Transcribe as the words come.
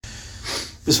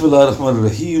Bismillah ar-Rahman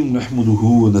ar-Rahim.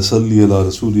 Nahmaduhu wa nasalli ala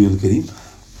Rasuli al-Kareem.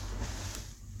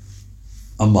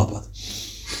 Amma ba'd.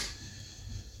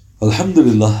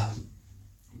 Alhamdulillah.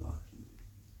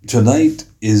 Tonight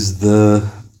is the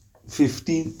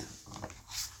 15th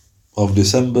of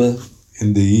December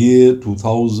in the year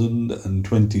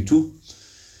 2022.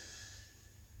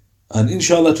 And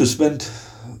inshallah to spend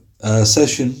a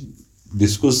session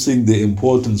discussing the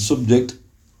important subject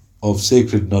of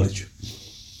sacred knowledge.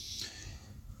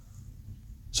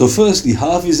 So firstly,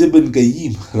 Hafiz ibn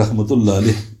Qayyim rahmatullah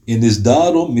alayh, in his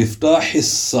Daru Miftah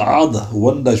As-Sa'ada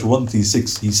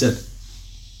 1-136, he said,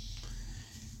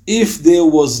 if there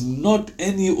was not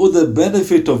any other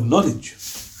benefit of knowledge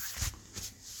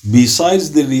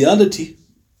besides the reality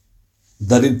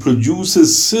that it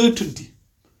produces certainty,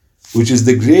 which is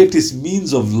the greatest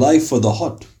means of life for the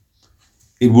heart,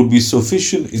 it would be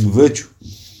sufficient in virtue.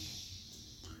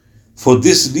 For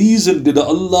this reason did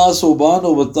Allah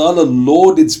subhanahu wa ta'ala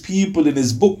laud its people in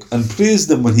his book and praise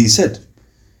them when he said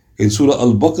in Surah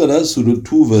Al-Baqarah, Surah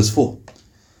 2 verse 4,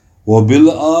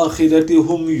 وَبِالْآخِرَةِ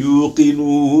هُمْ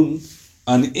يُوقِنُونَ,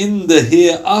 and in the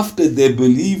hereafter they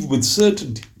believe with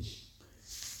certainty.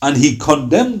 And he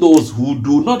condemned those who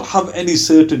do not have any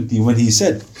certainty when he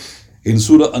said in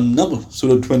Surah An-Naml,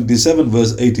 Surah 27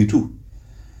 verse 82,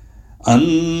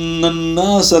 أَنَّ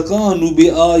النَّاسَ كَانُوا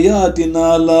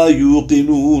بِآيَاتِنَا لَا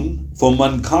يُوقِنُونَ, for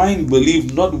mankind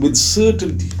believed not with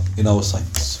certainty in our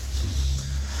signs.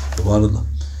 SubhanAllah.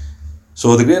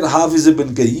 So the great Hafiz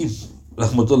ibn Qayyim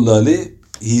rahmatullah alayh,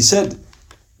 he said,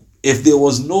 if there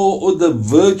was no other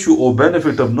virtue or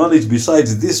benefit of knowledge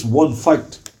besides this one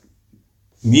fact,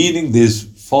 meaning there's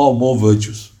far more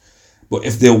virtues, but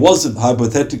if there wasn't,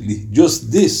 hypothetically,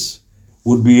 just this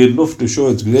would be enough to show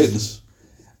its greatness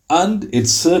and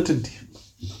its certainty.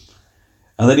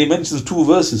 And then he mentions two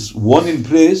verses, one in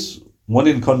praise, one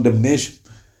in condemnation.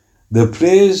 The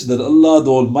praise that Allah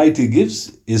the Almighty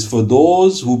gives is for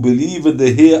those who believe in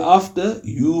the hereafter,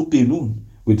 yuqinun,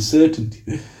 with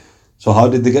certainty. So how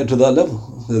did they get to that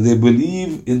level? They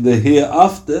believe in the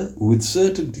hereafter with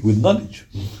certainty, with knowledge.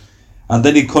 And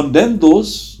then he condemned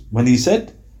those when he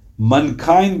said,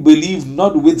 mankind believe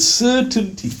not with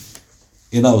certainty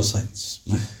in our signs.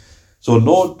 So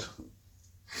note,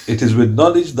 it is with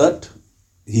knowledge that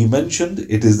he mentioned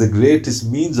it is the greatest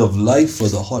means of life for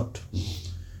the heart.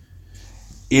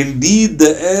 Indeed,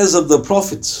 the heirs of the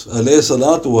prophets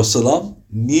ﷺ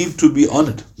need to be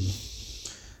honored.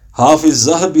 Hafiz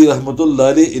Zahabi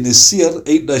rahmatullah alayh in his Siyar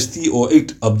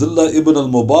 8-308, Abdullah ibn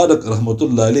al-Mubarak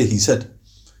rahmatullah alayh, he said,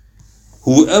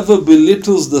 whoever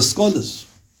belittles the scholars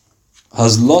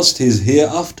has lost his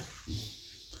hereafter.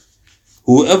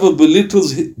 Whoever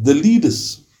belittles the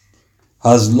leaders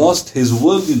has lost his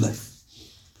worldly life.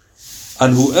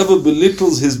 And whoever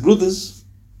belittles his brothers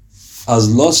has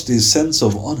lost his sense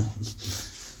of honor.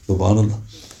 SubhanAllah.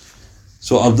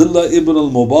 So Abdullah ibn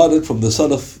al-Mubarak from the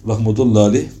Salaf rahmatullah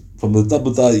alayh, from the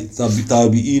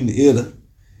Tabi'een era,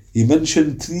 he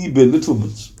mentioned three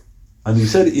belittlements. And he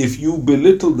said, if you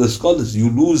belittle the scholars, you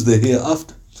lose the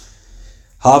hereafter.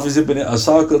 Hafiz ibn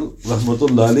Asakir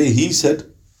rahmatullah alayh, he said,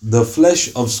 the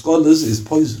flesh of scholars is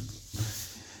poison.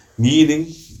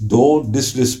 Meaning, don't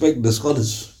disrespect the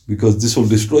scholars because this will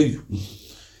destroy you.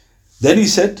 Then he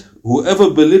said, whoever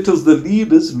belittles the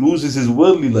leaders loses his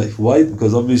worldly life. Why?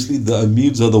 Because obviously the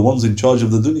amirs are the ones in charge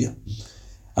of the dunya.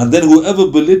 And then whoever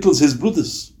belittles his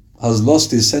brothers has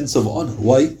lost his sense of honor.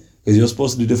 Why? Because you're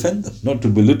supposed to defend them, not to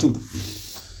belittle them.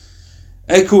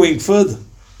 Echoing further,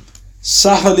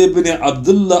 Sahal ibn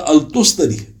Abdullah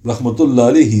al-Tustari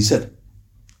rahmatullah alayhi, he said,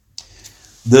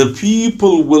 the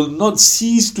people will not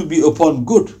cease to be upon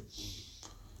good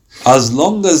as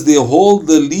long as they hold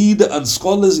the leader and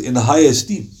scholars in high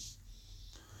esteem.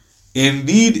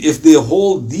 Indeed, if they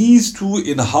hold these two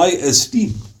in high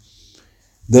esteem,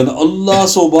 then Allah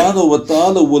subhanahu wa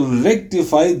ta'ala will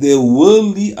rectify their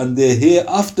worldly and their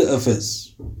hereafter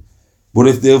affairs. But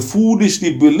if they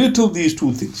foolishly belittle these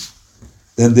two things,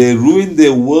 then they ruin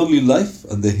their worldly life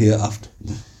and their hereafter.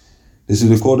 This is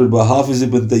recorded by Hafiz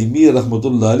ibn Taymiyyah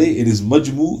rahmatullah alayh in his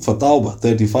Majmu Fatawa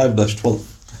 35-12.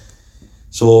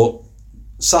 So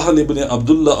Sahal ibn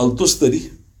Abdullah al-Tustari,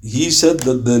 he said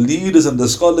that the leaders and the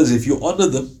scholars, if you honor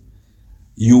them,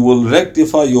 you will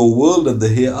rectify your world and the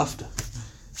hereafter.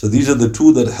 So these are the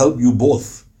two that help you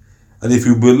both. And if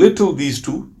you belittle these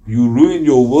two, you ruin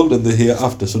your world and the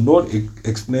hereafter. So note, it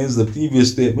explains the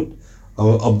previous statement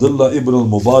of Abdullah ibn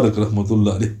al-Mubarak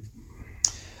rahmatullah alayh.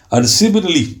 And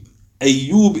similarly,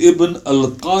 Ayyub ibn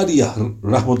al-Qariyah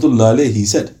rahmatullah alayh, he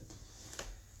said,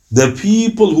 the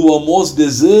people who are most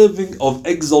deserving of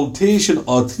exaltation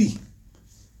are three: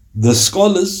 the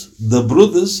scholars, the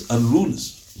brothers and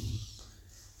rulers.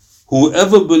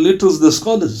 Whoever belittles the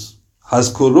scholars has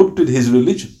corrupted his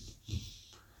religion.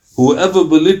 Whoever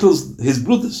belittles his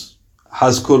brothers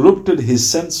has corrupted his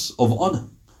sense of honor.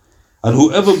 And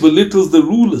whoever belittles the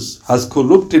rulers has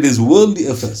corrupted his worldly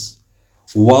affairs,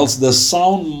 whilst the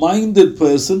sound-minded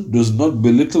person does not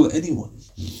belittle anyone.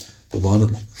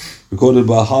 Subhanallah. Recorded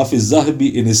by Hafiz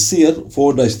Zahabi in his Siyar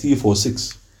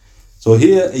 4-346. So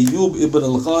here Ayyub ibn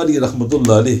al-Qadi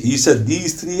rahmatullah alayh, he said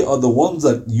these three are the ones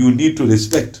that you need to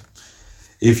respect.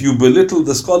 If you belittle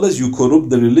the scholars, you corrupt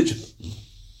the religion.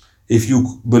 If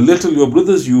you belittle your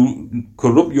brothers, you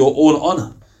corrupt your own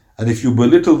honor. And if you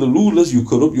belittle the rulers, you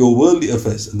corrupt your worldly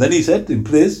affairs. And then he said in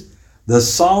praise, the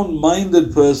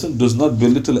sound-minded person does not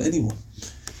belittle anyone.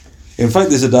 In fact,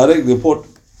 there's a direct report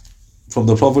from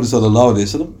the Prophet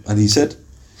ﷺ, and he said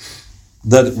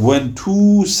that when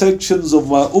two sections of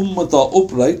my ummah are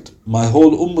upright, my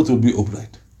whole ummah will be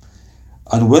upright.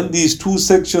 And when these two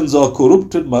sections are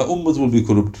corrupted, my ummah will be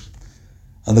corrupted.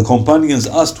 And the companions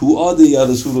asked, who are they, Ya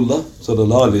Rasulullah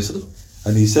ﷺ?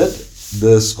 And he said,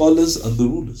 the scholars and the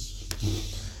rulers.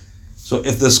 So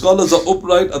if the scholars are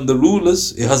upright and the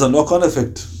rulers, it has a knock-on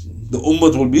effect. The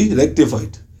ummah will be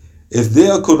rectified. If they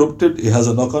are corrupted, it has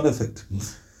a knock-on effect.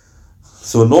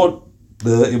 So note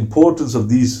the importance of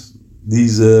these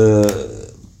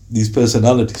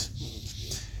personalities.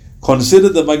 Consider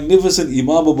the magnificent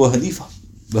Imaam Abu Hafneefa,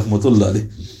 rahmatullah alayh.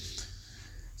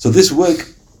 So this work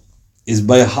is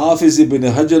by Hafiz ibn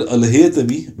Hajar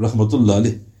al-Haytami, rahmatullah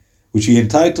alayh, which he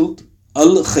entitled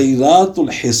Al-Khayratul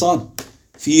Hisan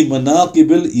fi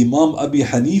Manaqib al-Imam Abu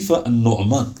Hafneefa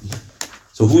al-Nu'man.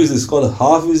 So who is this scholar?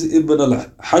 Hafiz ibn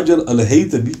Hajar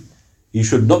al-Haytami. He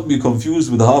should not be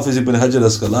confused with Hafiz ibn Hajar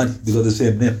al-Asqalani. They got the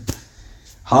same name.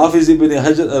 Hafiz ibn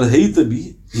Hajar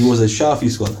al-Haytami, he was a Shafi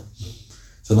scholar.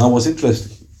 So now what's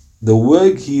interesting, the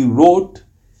work he wrote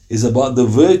is about the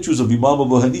virtues of Imam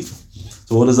Abu Hafneefa.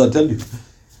 So what does that tell you?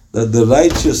 That the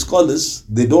righteous scholars,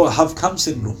 they don't have camp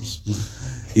syndromes.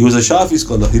 He was a Shafi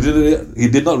scholar. He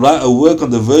did not write a work on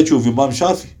the virtue of Imam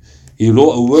Shafi. He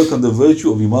wrote a work on the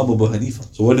virtue of Imam Abu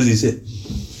Hafneefa. So what does he say?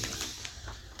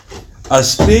 A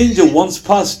stranger once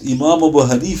passed Imam Abu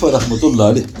Hafneefa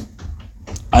rahmatullah alayh,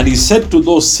 and he said to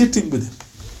those sitting with him,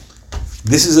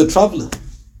 this is a traveler.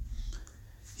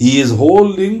 He is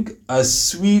holding a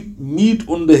sweet meat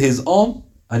under his arm,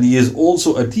 and he is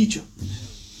also a teacher.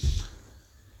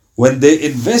 When they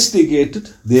investigated,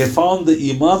 they found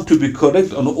the Imam to be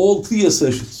correct on all three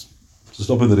assertions. So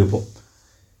stop in the report.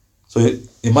 So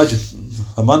imagine,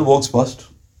 a man walks past,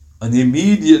 and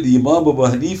immediately Imam Abu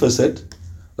Hafneefa said,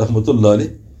 rahmatullah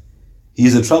alayh, he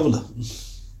is a traveler.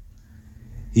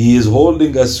 He is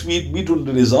holding a sweet meat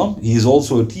under his arm. He is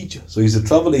also a teacher. So he's a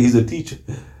traveler, he's a teacher.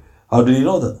 How did he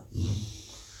know that?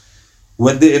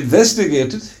 When they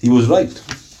investigated, he was right.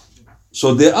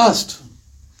 So they asked,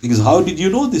 because how did you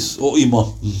know this, O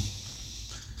Imam?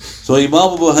 So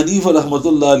Imam Abu Hafneefa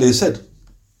rahmatullah alayhi said,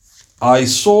 I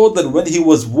saw that when he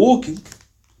was walking,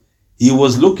 he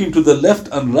was looking to the left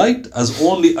and right as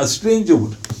only a stranger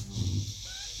would.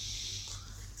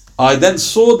 I then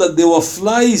saw that there were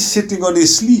flies sitting on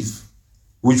his sleeve,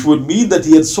 which would mean that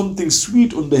he had something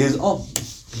sweet under his arm.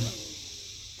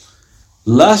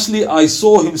 Lastly, I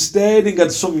saw him staring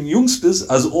at some youngsters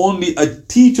as only a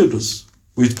teacher does,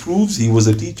 which proves he was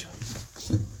a teacher.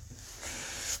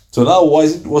 So now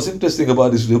what's interesting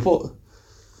about this report?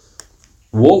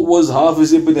 What was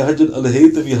Hafiz ibn Hajar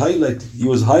al-Haytami highlighting? He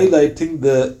was highlighting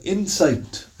the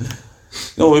insight.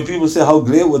 You know, when people say how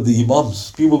great were the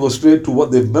Imams, people go straight to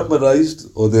what they've memorized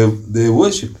or they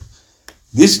worship.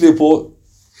 This report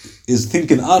is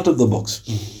thinking out of the box.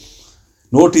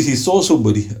 Notice he saw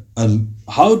somebody, and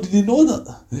how did he know that?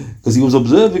 Because he was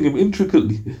observing him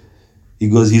intricately. He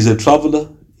goes, he's a traveler,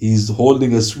 he's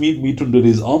holding a sweet meat under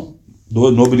his arm, though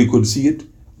nobody could see it,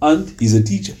 and he's a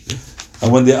teacher.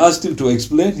 And when they asked him to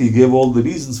explain, he gave all the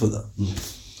reasons for that.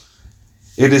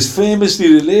 It is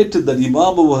famously related that Imam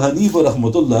Abu Hafneefa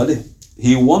rahmatullah alayh,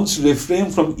 he once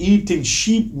refrained from eating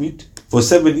sheep meat for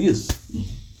 7 years.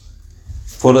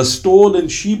 For a stolen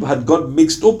sheep had got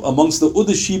mixed up amongst the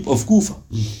other sheep of Kufa.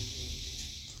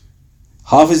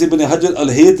 Hafiz ibn Hajar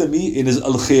al-Haytami in his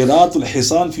Al-Khayratul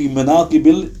Hisan fi Manaqib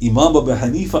al-Imam Abu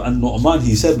Hafneefa al-Nu'man,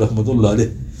 he said rahmatullah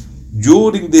alayh,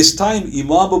 during this time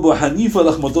Imam Abu Hafneefa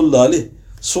rahmatullah alayh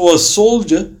saw a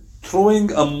soldier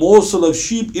throwing a morsel of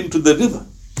sheep into the river.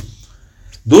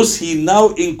 Thus he now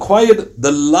inquired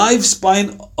the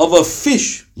lifespan of a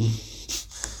fish,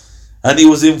 and he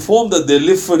was informed that they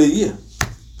live for a year.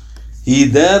 He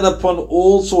thereupon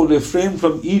also refrained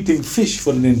from eating fish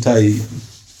for an entire year.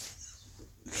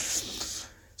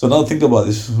 So now think about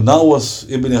this. Now what's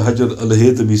Ibn Hajar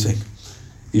al-Haythami saying?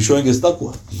 He's showing his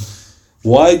taqwa.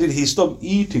 Why did he stop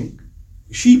eating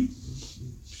sheep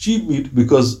meat?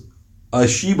 Because a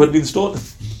sheep had been stolen.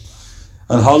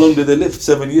 And how long did they live?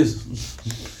 7 years.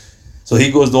 So he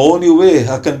goes, the only way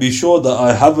I can be sure that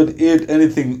I haven't ate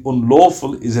anything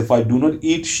unlawful is if I do not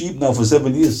eat sheep now for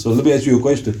 7 years. So let me ask you a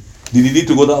question. Did he need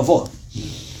to go that far?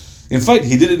 In fact,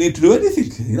 he didn't need to do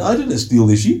anything. I didn't steal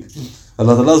the sheep.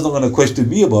 Allah Ta'ala is not going to question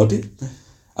me about it.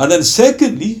 And then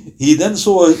secondly, he then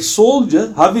saw a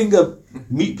soldier having a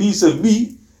piece of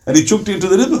meat and he chucked it into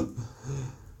the river.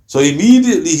 So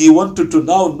immediately he wanted to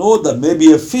now know that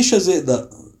maybe a fish has ate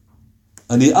that.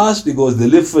 And he asked, he goes, they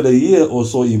live for a year or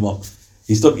so, Imam.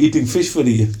 He stopped eating fish for a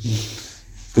year.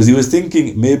 Because he was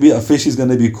thinking maybe a fish is going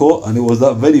to be caught and it was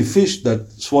that very fish that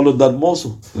swallowed that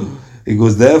morsel. He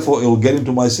goes, therefore it will get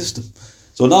into my system.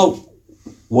 So now,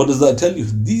 what does that tell you?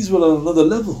 These were on another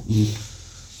level.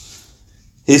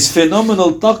 His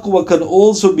phenomenal taqwa can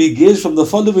also be gauged from the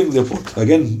following report.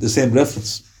 Again, the same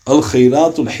reference.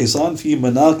 Al-Khayratul Hisan fi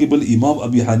Manaqib al-Imam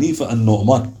Abu Hafneefa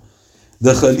an-Nu'man.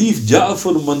 The Khalif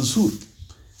Ja'far Mansur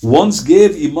once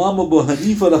gave Imam Abu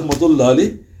Hafneefa rahmatullah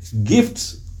alayh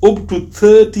gifts up to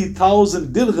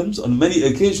 30,000 dirhams on many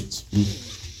occasions.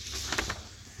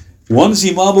 Once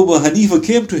Imam Abu Hafneefa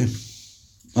came to him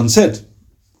and said,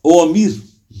 O Amir,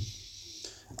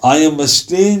 I am a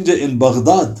stranger in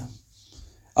Baghdad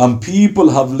and people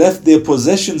have left their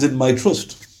possessions in my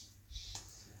trust.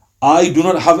 I do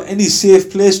not have any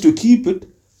safe place to keep it,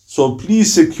 so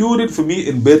please secure it for me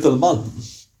in Bayt al-Mal.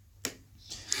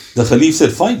 The Khalif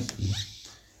said, fine.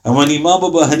 And when Imam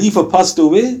Abu Hafneefa passed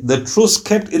away, the trust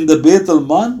kept in the Bayt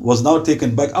al-Mal was now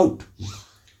taken back out.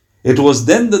 It was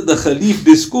then that the Khalif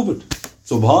discovered,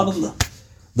 subhanallah,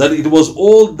 that it was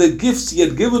all the gifts he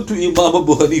had given to Imam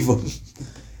Abu Hafneefa,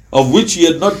 of which he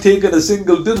had not taken a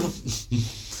single dirham.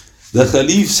 The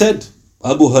Khalif said,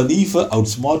 Abu Hafneefa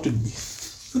outsmarted me.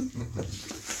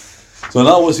 So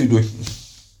now what's he doing?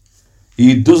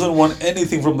 He doesn't want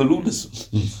anything from the rulers.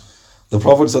 The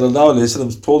Prophet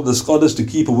ﷺ told the scholars to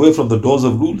keep away from the doors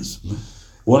of rulers.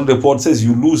 One report says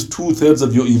you lose 2/3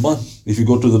 of your iman if you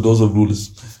go to the doors of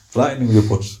rulers. Frightening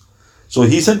reports. So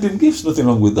he sent him gifts, nothing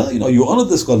wrong with that. You honor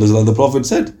the scholars like the Prophet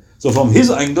said. So from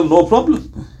his angle, no problem.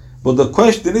 But the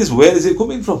question is, where is it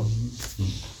coming from?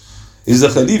 Is the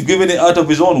Khalif giving it out of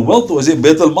his own wealth, or is it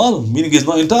Bayt al-Mal, meaning he's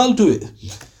not entitled to it?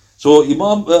 So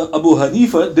Imam Abu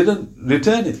Hafneefa didn't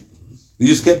return it. He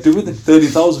just kept it with him,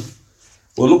 30,000.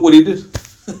 Well, look what he did.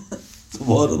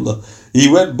 SubhanAllah. He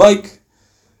went back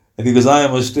and he goes, I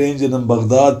am a stranger in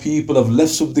Baghdad. People have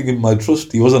left something in my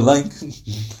trust. He wasn't lying.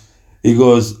 He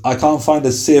goes, I can't find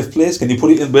a safe place. Can you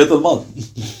put it in Bayt al-Mal?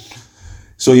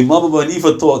 So Imam Abu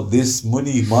Hafneefa thought this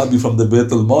money might be from the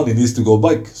Bayt al-Mal. He needs to go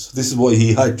back. So this is what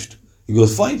he hatched. He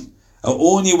goes, fine. And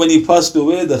only when he passed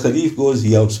away, the Khalif goes,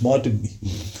 he outsmarted me.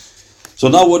 So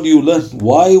now what do you learn?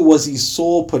 Why was he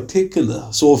so particular,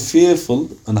 so fearful,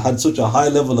 and had such a high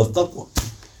level of taqwa?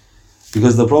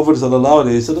 Because the Prophet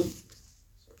ﷺ,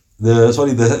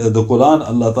 the Quran,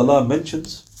 Allah Ta'ala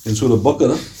mentions in Surah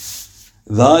Baqarah,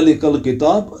 ذَلِكَ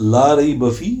الْكِتَابِ لَا رَيْبَ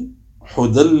فِيهِ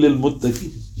هُدًى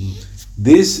لِلْمُتَّقِينَ.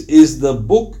 This is the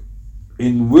book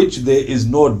in which there is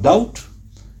no doubt,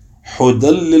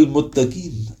 هُدًى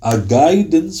لِلْمُتَّقِينَ, a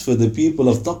guidance for the people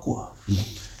of taqwa.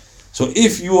 So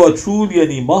if you are truly an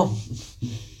imam,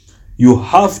 you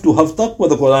have to have taqwa,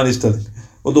 the Quran is telling.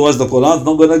 Otherwise the Quran is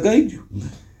not going to guide you.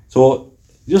 So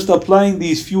just applying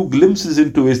these few glimpses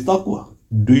into his taqwa,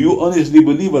 do you honestly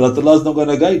believe that Allah is not going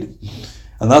to guide him?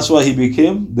 And that's why he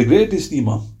became the greatest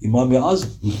imam, Imam Azam,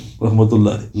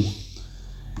 rahmatullah.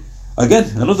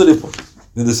 Again, another report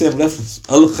in the same reference.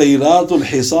 Al-Khayratul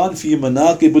Hisan fi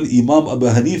Manaqib al-Imam Abu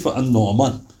Hafneefa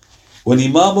an-Nu'man. When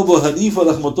Imam Abu Hafneefa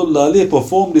rahmatullah alayh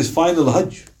performed his final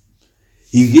Hajj,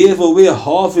 he gave away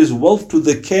half his wealth to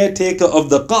the caretaker of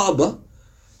the Kaaba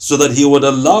so that he would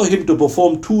allow him to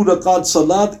perform 2 rakat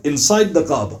salat inside the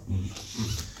Kaaba.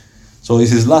 So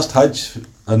it's his last Hajj,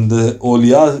 and the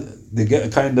awliya, they get a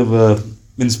kind of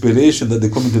inspiration that they're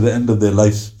coming to the end of their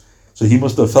lives. So he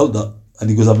must have felt that, and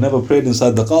he goes, I've never prayed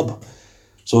inside the Kaaba.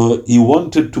 So he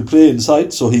wanted to pray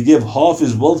inside, so he gave half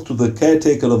his wealth to the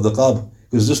caretaker of the Kaaba.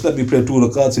 He goes, just let me pray 2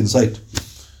 rakats inside.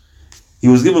 He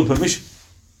was given permission.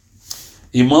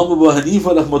 Imam Abu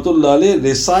Hafneefa rahmatullah alayh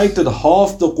recited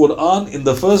half the Quran in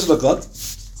the first rakat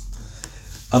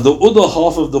and the other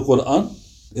half of the Quran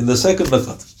in the second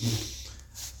rakat.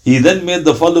 He then made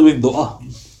the following dua.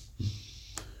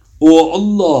 O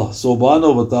Allah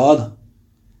subhanahu wa ta'ala,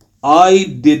 I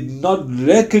did not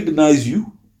recognize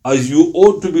you as you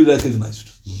ought to be recognized.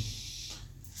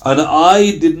 and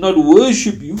I did not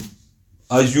worship you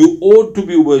as you ought to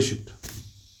be worshipped.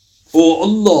 O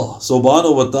Allah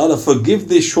subhanahu wa ta'ala, forgive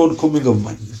this shortcoming of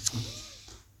mine.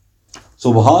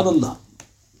 Subhanallah.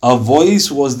 A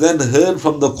voice was then heard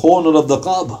from the corner of the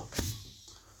Kaaba.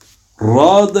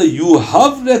 Rather, you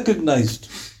have recognized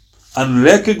and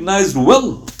recognized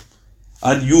well,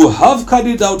 and you have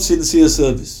carried out sincere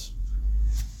service.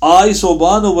 I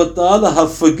subhanahu wa ta'ala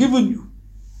have forgiven you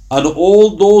and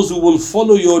all those who will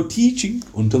follow your teaching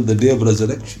until the day of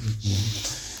resurrection.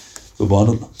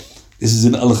 Subhanallah. This is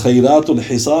in Al-Khayratul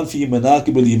Hisan fi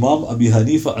Manaqib al-Imam Abu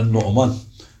Hafneefa an-Nu'man.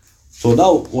 So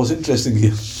now, what's interesting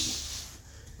here?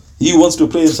 He wants to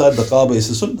pray inside the Kaaba. It's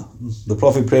a sunnah. The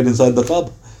Prophet prayed inside the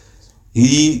Kaaba.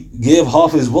 He gave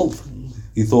half his wealth.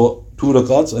 He thought 2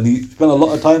 rakats, and he spent a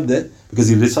lot of time there because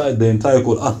he recited the entire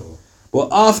Quran. But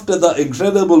after that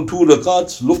incredible 2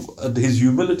 rakats, look at his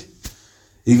humility.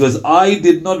 He goes, I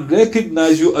did not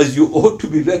recognize you as you ought to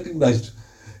be recognized.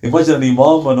 Imagine an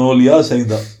Imam and awliya saying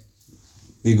that.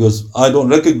 He goes, I don't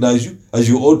recognize you as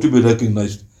you ought to be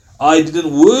recognized. I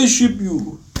didn't worship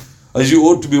you as you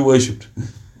ought to be worshipped.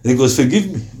 He goes,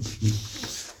 forgive me.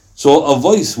 So a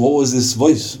voice, what was this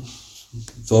voice?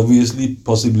 So obviously,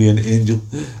 possibly an angel,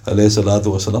 alayhi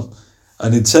salatu wasalam.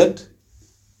 And it said,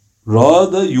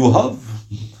 rather you have.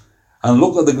 And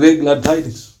look at the great glad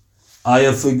tidings. I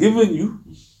have forgiven you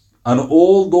and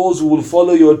all those who will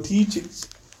follow your teachings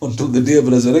until the day of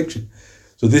resurrection.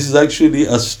 So this is actually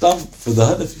a stamp for the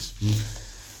Hanafis.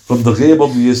 From the ghaib,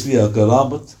 obviously, a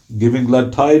karamat, giving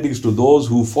glad tidings to those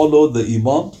who follow the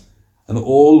Imam and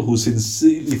all who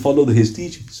sincerely follow his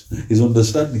teachings, his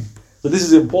understanding. So this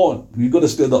is important. We've got to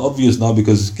state the obvious now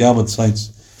because it's Qiyamah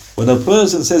science. When a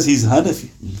person says he's Hanafi,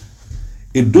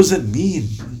 it doesn't mean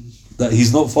that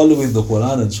he's not following the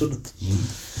Quran and Sunnah.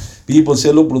 People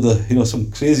say, look brother,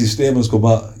 some crazy statements come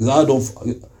out.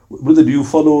 Brother, do you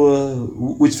follow,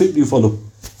 which fiqh do you follow?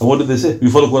 And what do they say? We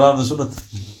follow Quran and Sunnah.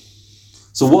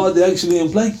 So what are they actually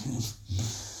implying?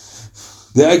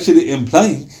 They're actually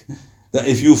implying that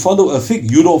if you follow a fiqh,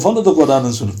 you don't follow the Quran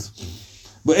and Sunnah.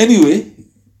 But anyway,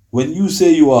 when you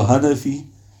say you are Hanafi,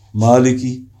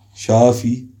 Maliki,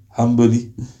 Shafi,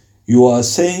 Hanbali, you are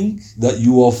saying that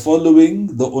you are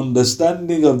following the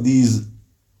understanding of these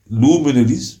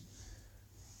luminaries,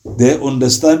 their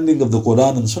understanding of the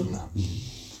Quran and Sunnah.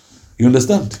 You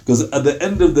understand? Because at the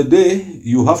end of the day,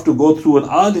 you have to go through an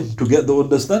alim to get the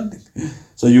understanding.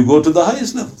 So you go to the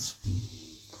highest levels.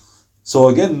 So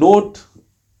again, note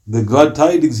the glad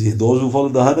tidings here. Those who follow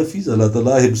the Hanafis, Allah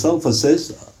Ta'ala himself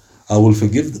says, I will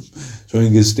forgive them,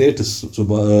 showing his status.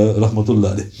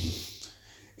 Rahmatullah alayh.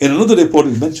 In another report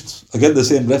it mentions, again the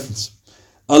same reference,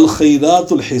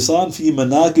 Al-Khayratul Hisan fi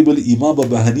Manaqib al-Imam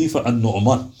Abu Hafneefa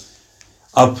an-Nu'man.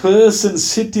 A person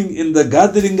sitting in the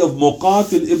gathering of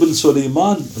Muqatil ibn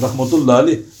Sulaiman rahmatullah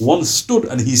alayh once stood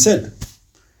and he said,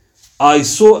 I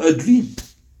saw a dream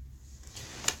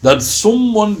that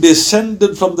someone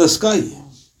descended from the sky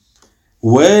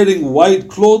wearing white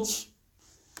clothes,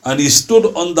 and he stood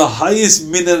on the highest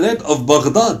minaret of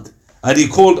Baghdad and he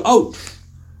called out,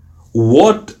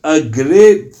 what a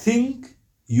great thing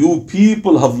you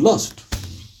people have lost.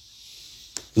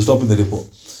 To stop in the report.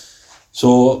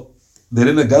 So they're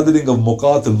in a gathering of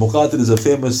Muqatil. Muqatil is a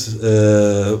famous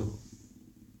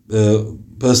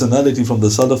personality from the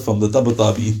Salaf, from the Tabu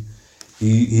Tabi'in.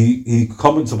 He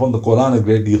comments upon the Quran a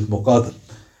great deal, Muqatil.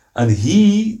 And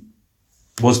he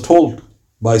was told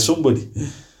by somebody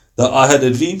that I had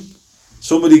a dream.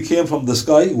 Somebody came from the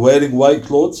sky wearing white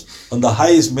clothes on the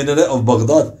highest minaret of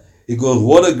Baghdad. He goes,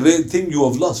 what a great thing you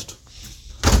have lost.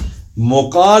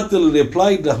 Muqatil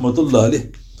replied, Rahmatullah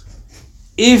alayh,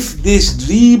 if this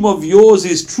dream of yours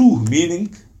is true,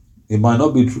 meaning it might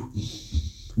not be true,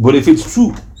 but if it's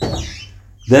true,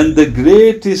 then the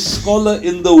greatest scholar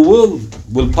in the world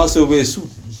will pass away soon.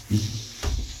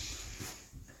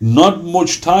 Not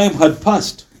much time had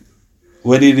passed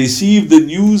when he received the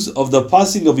news of the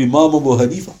passing of Imaam Abu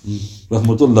Hafneefa,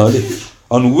 rahmatullah alayh,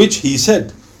 on which he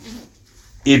said,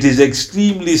 it is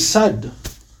extremely sad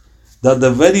that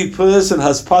the very person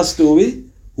has passed away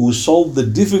who solved the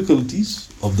difficulties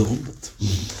of the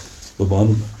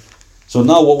ummah. So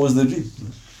now what was the dream?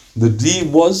 The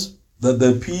dream was that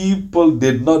the people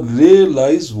did not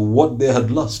realize what they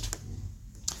had lost.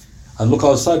 And look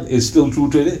how sad, it's still true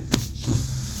today.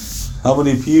 How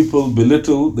many people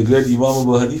belittle the great Imaam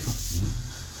Abu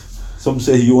Hafneefa? Some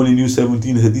say he only knew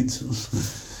 17 hadiths,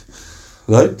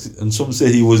 right? And some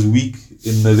say he was weak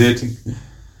in narrating.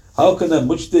 How can a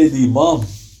mujtahid Imam,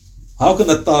 how can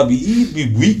a tabi'i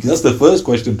be weak? That's the first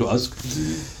question to ask.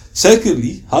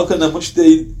 Secondly, how can a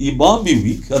mujtahid imam be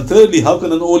weak? And thirdly, how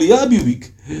can an awliya be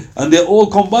weak? And they're all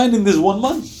combined in this one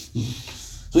man.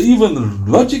 So even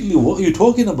logically, what are you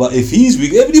talking about? If he's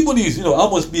weak, everybody is, I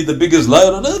must be the biggest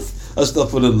liar on earth.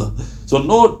 Astaghfirullah. So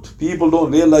note, people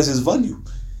don't realize his value.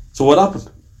 So what happened?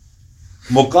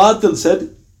 Muqatil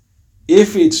said,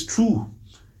 if it's true,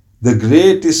 the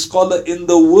greatest scholar in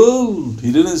the world,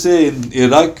 he didn't say in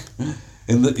Iraq,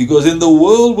 because in the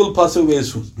world will pass away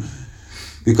soon.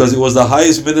 Because it was the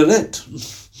highest minaret.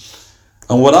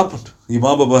 And what happened?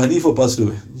 Imaam Abu Hafneefa passed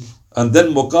away. And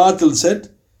then Muqatil said,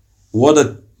 what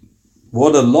a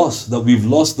loss that we've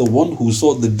lost the one who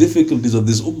saw the difficulties of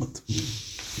this ummah.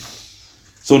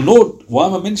 So note, why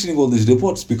am I mentioning all these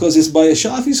reports? Because it's by a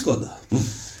Shafi scholar.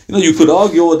 You could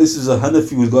argue, oh, this is a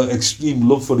Hanafi who's got extreme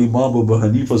love for Imam Abu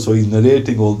Hafneefa, so he's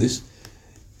narrating all this.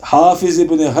 Hafiz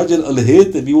ibn Hajar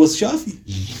al-Haythami was Shafi.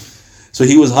 So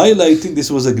he was highlighting this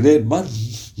was a great man.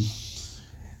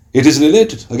 It is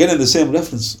related, again in the same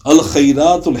reference.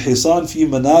 Al-Khairatul Hisan fi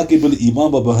Manaqib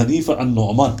al-Imam Abu Hafneefa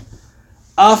an-Nu'man.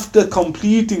 After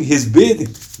completing his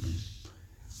bathing,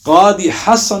 Qadi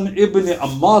Hassan ibn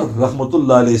Ammar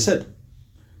rahmatullah alayhi said,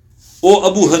 O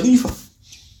Abu Hafneefa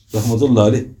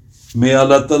rahmatullah alayhi, may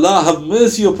Allah Ta'ala have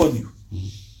mercy upon you.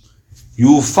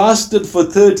 You fasted for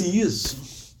 30 years.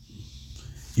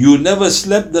 You never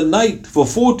slept the night for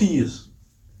 40 years.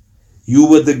 You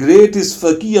were the greatest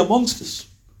faqih amongst us,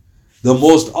 the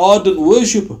most ardent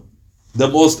worshipper, the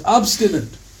most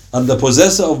abstinent, and the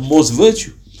possessor of most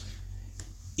virtue.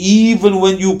 Even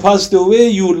when you passed away,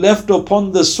 you left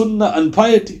upon the sunnah and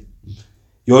piety.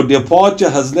 Your departure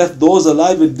has left those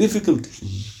alive in difficulty.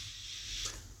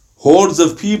 Hordes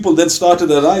of people then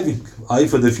started arriving,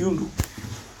 for the funeral.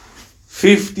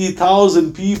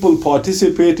 50,000 people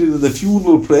participated in the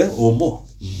funeral prayer or more.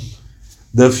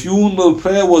 The funeral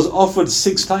prayer was offered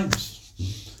 6 times.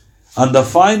 And the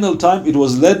final time it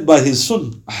was led by his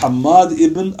son, Hamad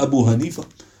ibn Abu Hafneefa,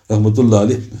 rahmatullah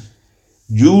alayh.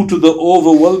 Due to the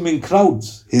overwhelming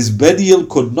crowds, his burial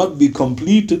could not be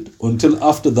completed until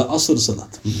after the Asr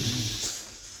Salat.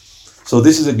 So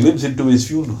this is a glimpse into his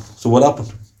funeral. So what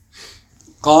happened?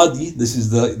 Qadi, this is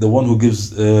the one who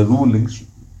gives rulings,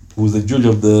 who is the judge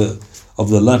of the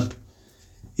land.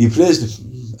 He praised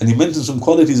him and he mentioned some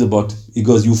qualities about him. He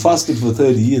goes, you fasted for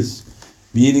 30 years,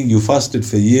 meaning you fasted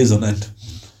for years on end.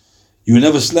 You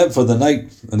never slept for the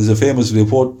night. And there's a famous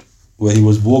report where he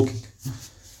was walking.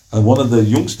 And one of the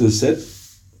youngsters said,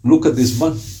 look at this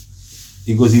man.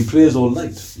 He goes, he prays all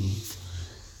night.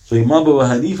 So Imam Abu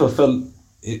Hafneefa felt,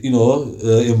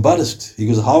 embarrassed. He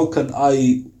goes, how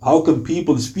can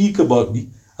people speak about me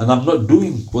and I'm not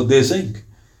doing what they're saying?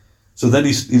 So then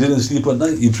he didn't sleep at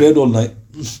night. He prayed all night.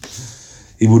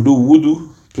 He would do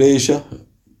wudu, pray Isha,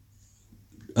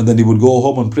 and then he would go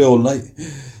home and pray all night.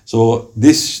 So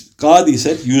this Qadi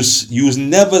said, you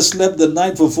never slept the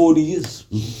night for 40 years.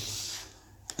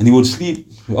 And he would sleep,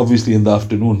 obviously, in the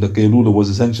afternoon. The Qaylula was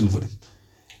essential for him.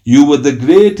 You were the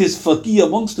greatest faqih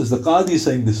amongst us. The Qadi is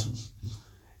saying this.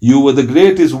 You were the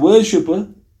greatest worshipper,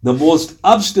 the most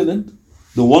abstinent,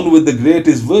 the one with the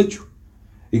greatest virtue.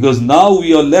 Because now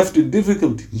we are left in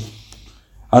difficulty.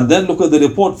 And then look at the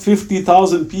report,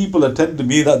 50,000 people attended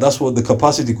me. That's what the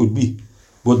capacity could be.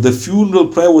 But the funeral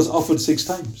prayer was offered 6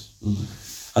 times.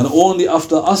 And only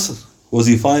after Asr was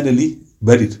he finally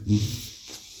buried.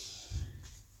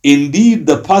 Indeed,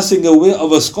 the passing away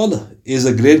of a scholar is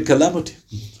a great calamity,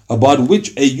 about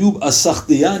which Ayyub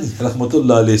as-Sakhtiyani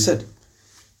rahmatullah alayhi said,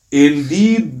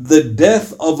 indeed, the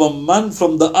death of a man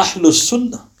from the Ahlus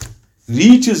Sunnah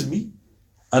reaches me,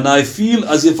 and I feel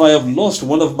as if I have lost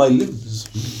one of my limbs.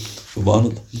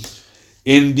 Subhanallah.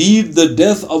 Indeed, the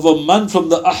death of a man from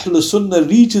the Ahlus Sunnah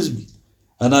reaches me,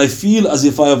 and I feel as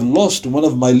if I have lost one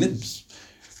of my limbs.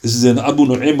 This is in Abu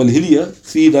Nu'aym al-Hilya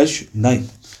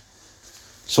 3-9.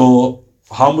 So,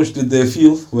 how much did they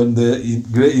feel when the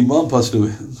great Imam passed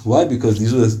away? Why? Because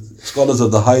these were scholars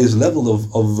of the highest level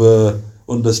of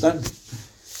understanding.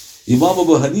 Imam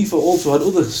Abu Hafneefa also had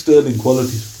other sterling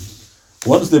qualities.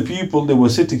 Once the people, they were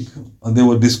sitting and they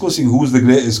were discussing who's the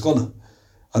greatest scholar.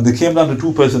 And they came down to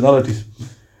 2 personalities.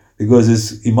 Because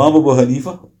it's Imam Abu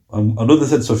Hafneefa and another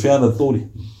said Sufyan al-Thawri.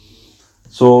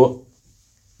 So,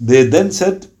 they then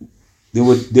said they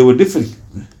were differing.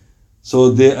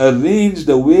 So they arranged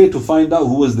a way to find out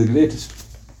who was the greatest.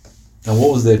 And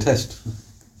what was their test?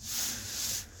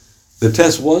 The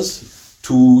test was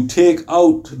to take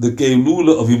out the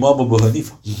Qaylula of Imam Abu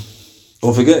Hafneefa.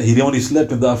 Don't forget, he only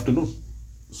slept in the afternoon.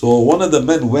 So one of the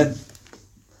men went,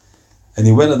 and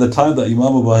he went at the time that Imam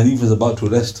Abu Hafneefa is about to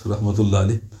rest, rahmatullah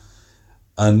alayh.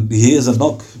 And he hears a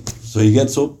knock. So he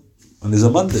gets up, and there's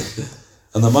a man there.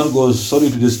 And the man goes, sorry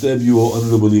to disturb you, O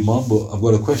Honorable Imam, but I've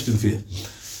got a question for you. And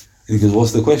he goes,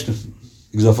 what's the question?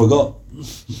 He goes, I forgot.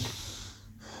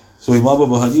 So Imaam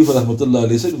Abu Hafneefa rahmatullah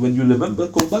alayhi said, when you remember,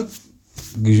 come back,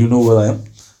 because you know where I am.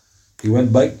 He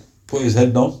went back, put his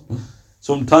head down.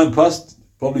 Some time passed,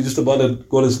 probably just about to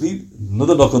go to sleep.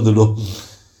 Another knock on the door.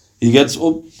 He gets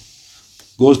up,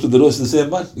 goes to the door, it's the same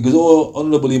man. He goes, oh,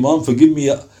 Honorable Imam, forgive me,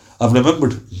 I've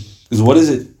remembered. He goes, what is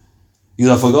it? He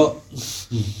goes, I forgot.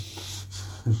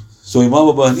 So Imaam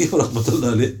Abu Hafneefa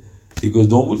rahmatullah alayhi, he goes,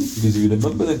 don't worry, because if you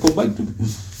remember, then come back to me.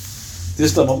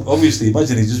 This time, obviously,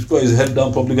 imagine he just got his head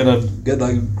down, probably gonna get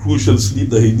that crucial sleep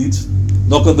that he needs.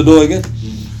 Knock on the door again.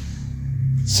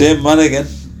 Same man again.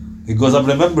 He goes, I've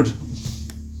remembered.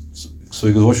 So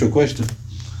he goes, what's your question?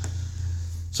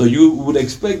 So you would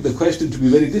expect the question to be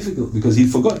very difficult because he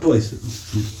forgot twice.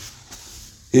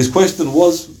 His question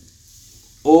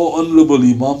was, O Honorable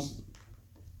Imam,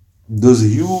 does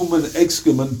human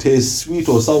excrement taste sweet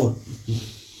or sour?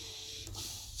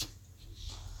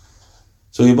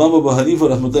 So Imaam Abu Hafneefa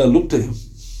rahmatullah looked at him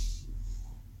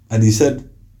and he said,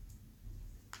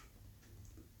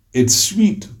 it's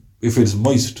sweet if it's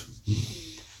moist,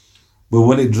 but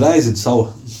when it dries, it's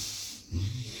sour.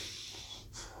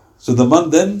 So the man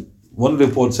then, one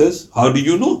report says, how do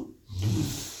you know?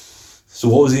 So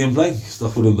what was he implying?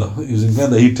 Astaghfirullah. He was implying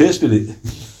that he tasted it,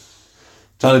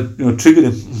 trying to trigger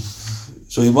him.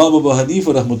 So Imaam Abu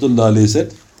Hafneefa rahmatullah alayhi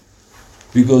said,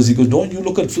 because he goes, don't you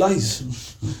look at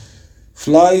flies?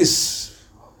 Flies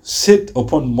sit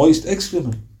upon moist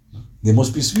excrement. There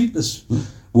must be sweetness.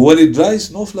 But when it dries,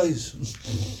 no flies.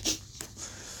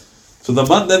 So the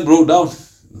man then broke down,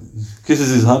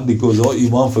 kisses his hand, he goes, oh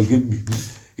Imam, forgive me.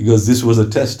 He goes, this was a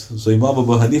test. So Imaam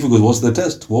Abu Hafneefa goes, what's the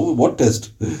test? What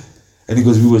test? And he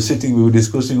goes, we were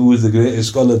discussing who is the greatest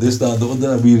scholar, this, that, and the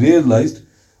other, and we realized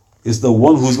it's the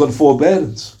one who's got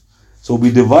forbearance. So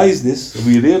we devised this, and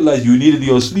we realized you needed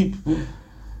your sleep.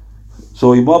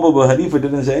 So Imaam Abu Hafneefa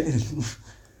didn't say anything.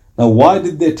 Now why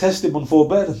did they test him on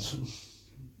forbearance?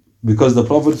 Because the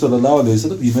Prophet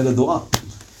ﷺ, he made a dua.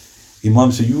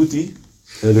 Imam Suyuti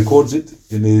records it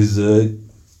in his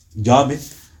Jami.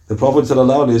 The Prophet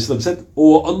ﷺ said,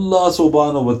 O Allah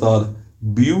subhanahu wa ta'ala,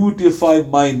 beautify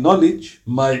my knowledge,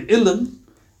 my ilm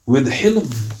with hilm.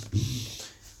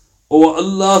 O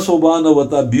Allah subhanahu wa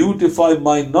ta'ala, beautify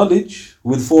my knowledge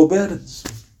with forbearance.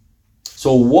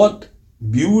 So what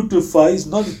beautifies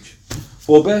knowledge?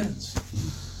 Forbearance.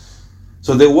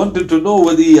 So they wanted to know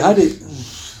whether he had it.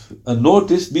 And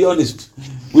notice, be honest,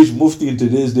 which mufti in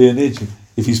today's day and age,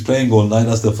 if he's praying all night,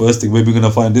 that's the first thing, where we're going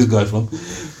to find this guy from.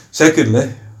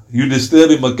 Secondly, you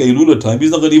disturb him at Kailula time,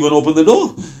 he's not going to even open the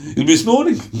door. He'll be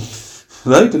snoring.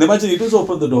 Right? And imagine he does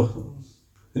open the door.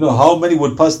 You know, how many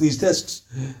would pass these tests?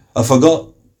 I forgot.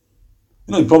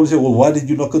 You know, he'd probably say, well, why did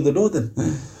you knock on the door then?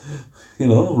 You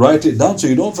know, write it down so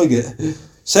you don't forget.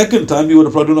 Second time, you would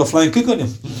have probably done a flying kick on him.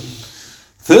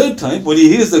 Third time, when he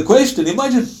hears the question,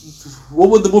 imagine, what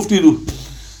would the mufti do?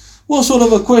 What sort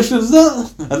of a question is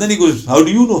that? And then he goes, how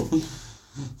do you know?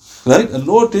 Right? And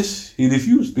notice, he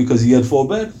refused because he had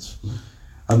forbearance.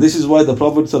 And this is why the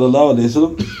Prophet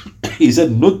ﷺ, he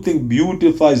said, nothing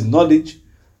beautifies knowledge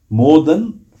more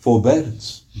than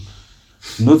forbearance.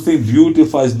 Nothing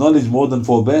beautifies knowledge more than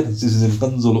forbearance. This is in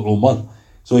Kanzul Umar.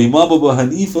 So Imam Abu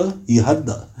Hafneefa, he had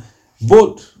that.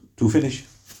 But, to finish,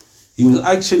 he was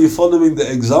actually following the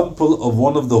example of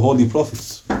one of the holy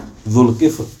prophets, Dhul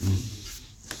Kifl.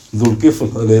 Dhul Kifl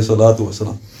alayhi salatu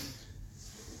wasalam.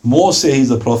 More say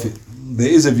he's a prophet. There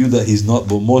is a view that he's not,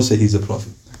 but more say he's a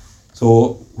prophet.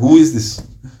 So, who is this?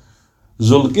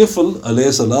 Dhul Kifl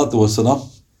alayhi salatu wasalam,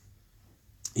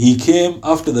 he came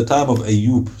after the time of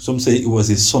Ayyub. Some say it was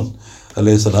his son,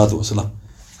 alayhi salatu wasalam.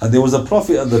 And there was a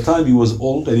prophet at the time, he was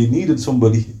old and he needed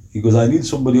somebody. He goes, I need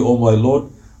somebody, oh my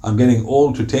Lord, I'm getting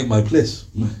old to take my place.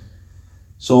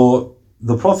 So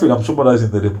the Prophet, I'm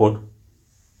summarizing the report,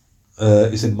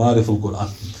 is in Ma'arif al-Quran.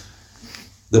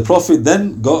 The Prophet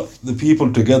then got the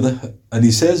people together and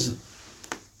he says,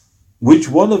 which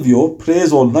one of you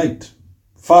prays all night,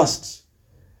 fasts?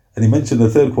 And he mentioned the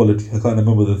third quality, I can't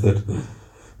remember the third.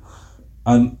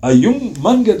 And a young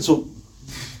man gets up,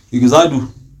 he goes, I do.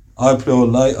 I pray all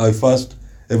night, I fast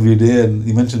every day, and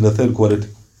he mentioned the third quality.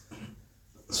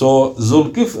 So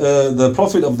Zulkif, the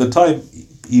Prophet of the time,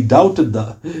 he doubted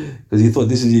that because he thought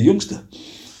this is a youngster.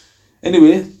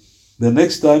 Anyway, the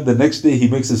next day he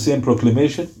makes the same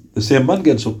proclamation, the same man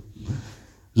gets up.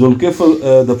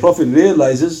 Zulkifl, the Prophet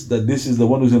realizes that this is the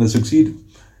one who's going to succeed.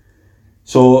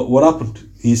 So what happened?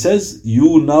 He says,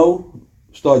 you now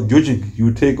start judging,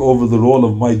 you take over the role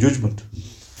of my judgment.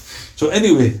 So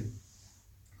anyway,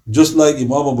 just like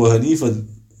Imam Abu Hafneefa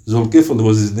Zulkifl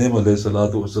was his name, alayhi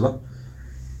salatu wasalam.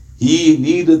 He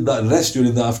needed that rest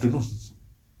during the afternoon.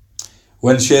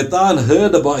 When Shaitan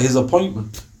heard about his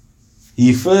appointment,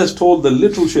 he first told the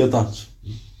little shaitans,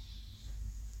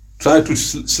 try to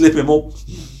slip him up,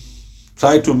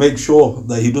 try to make sure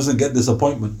that he doesn't get this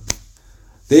appointment.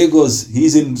 There goes,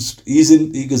 he's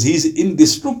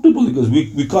indestructible, because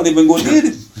we can't even go near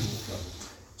him.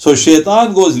 So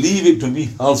Shaitan goes, leave it to me,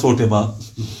 I'll sort him out.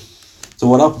 So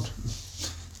what happened?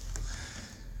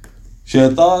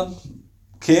 Shaitan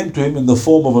came to him in the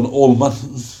form of an old man,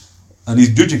 and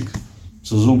he's judging.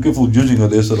 So Zulkifl judging,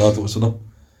 alayhi salatu wasalam.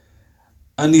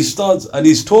 And he starts, and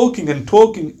he's talking, and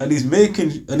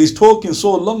he's talking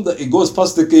so long that it goes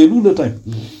past the Qaylula time.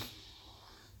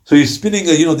 So he's spinning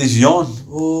this yarn.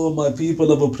 Oh, my people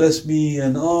have oppressed me,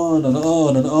 and on and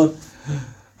on and on.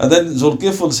 And then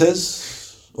Zulkifl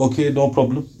says, okay, no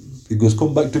problem. He goes,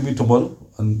 come back to me tomorrow,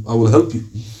 and I will help you.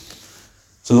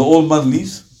 So the old man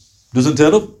leaves, doesn't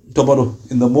turn up tomorrow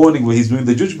in the morning where he's doing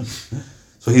the judgment.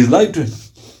 So he's lied to him.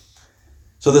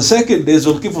 So the second day,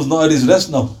 Zulkifl's not at his rest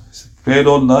now. He's prayed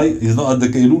all night, he's not at the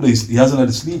Qaylula, he hasn't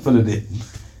had sleep for the day.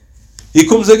 He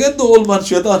comes again, the old man,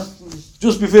 Shaitan,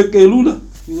 just before Qaylula.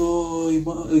 He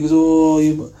goes, oh,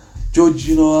 Judge,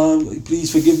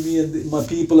 please forgive me, and my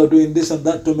people are doing this and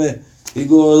that to me. He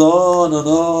goes on and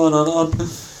on and on.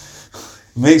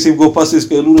 Makes him go past his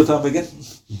Qaylula time again.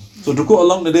 So to cut a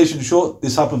long narration short,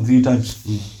 this happened 3 times.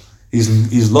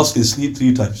 He's lost his sleep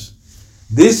 3 times.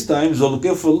 This time,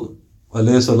 Zulkifl,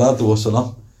 alayhi salatu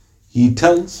wasalam, he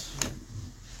tells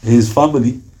his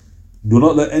family, do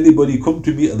not let anybody come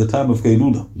to me at the time of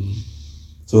Qaylula.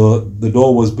 So the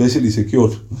door was basically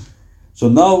secured. So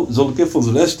now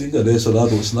Zulkifl's resting, alayhi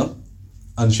salatu wasalam,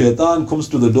 and Shaitan comes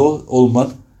to the door, old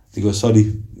man. He goes,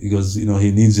 sorry. He goes,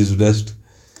 he needs his rest.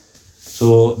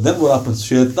 So then what happens?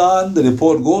 Shaitan, the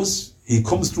report goes, he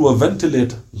comes through a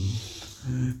ventilator,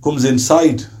 comes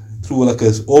inside through like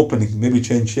an opening, maybe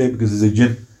change shape because he's a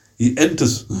jinn. He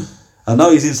enters, and now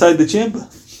he's inside the chamber.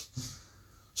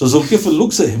 So Zulkifl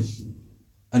looks at him,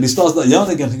 and he starts that yarn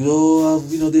again. He goes, oh,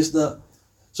 this, that.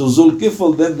 So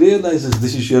Zulkifl then realizes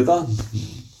this is Shaitan.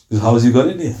 How has he got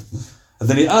in here? And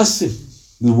then he asks him,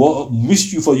 what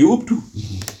mischief are you up to?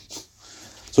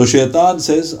 So Shaitan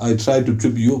says, I tried to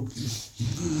trip you up,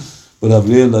 but I've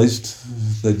realized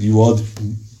that you are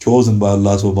chosen by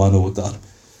Allah subhanahu wa ta'ala.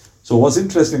 So what's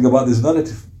interesting about this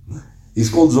narrative, he's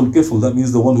called Zulkifl, that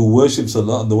means the one who worships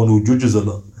Allah and the one who judges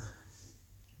Allah.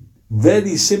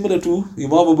 Very similar to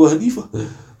Imaam Abu Hafneefa,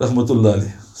 rahmatullah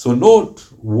alayhi. So note,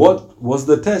 what was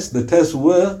the test? The tests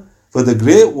were, for the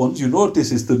great ones, you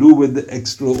notice, is to do with the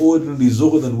extraordinary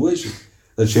zuhud and worship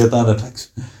that Shaitan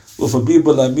attacks. Well, for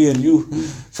people like me and you,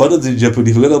 Farad's in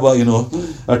jeopardy. Forget about,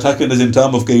 attacking us in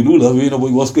time of Qaylula.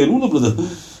 What's Qaylula, brother?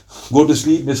 Go to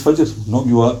sleep, miss Fajr, knock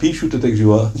you out, pea shooter takes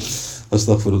you out.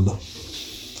 Astaghfirullah.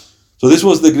 So this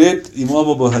was the great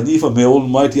Imaam Abu Hafneefa. May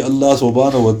Almighty Allah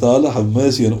subhanahu wa ta'ala have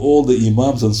mercy on all the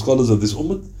Imams and scholars of this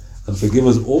ummah and forgive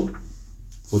us all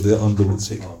for their honorable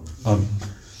sake. Amen.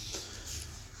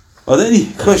 Are there any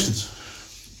questions?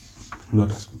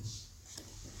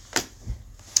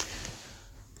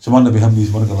 سبحان بحمده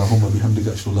سبحانك اللهم وبحمدك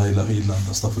أشهد أن لا إله إلا أنت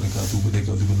أستغفرك وأتوب إليك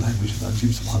وأعوذ بالله من الشيطان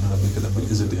الرجيم سبحان ربك رب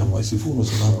العزة عما يصفون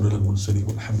وسلام على المرسلين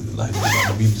والحمد لله رب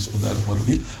العالمين بسم الله الرحمن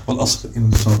الرحيم والأصل إن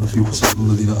الإنسان لفي خسر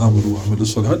الذين آمنوا وعملوا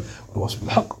الصالحات والواصل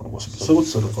بالحق والواصل بالصبر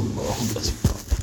صدق الله العظيم.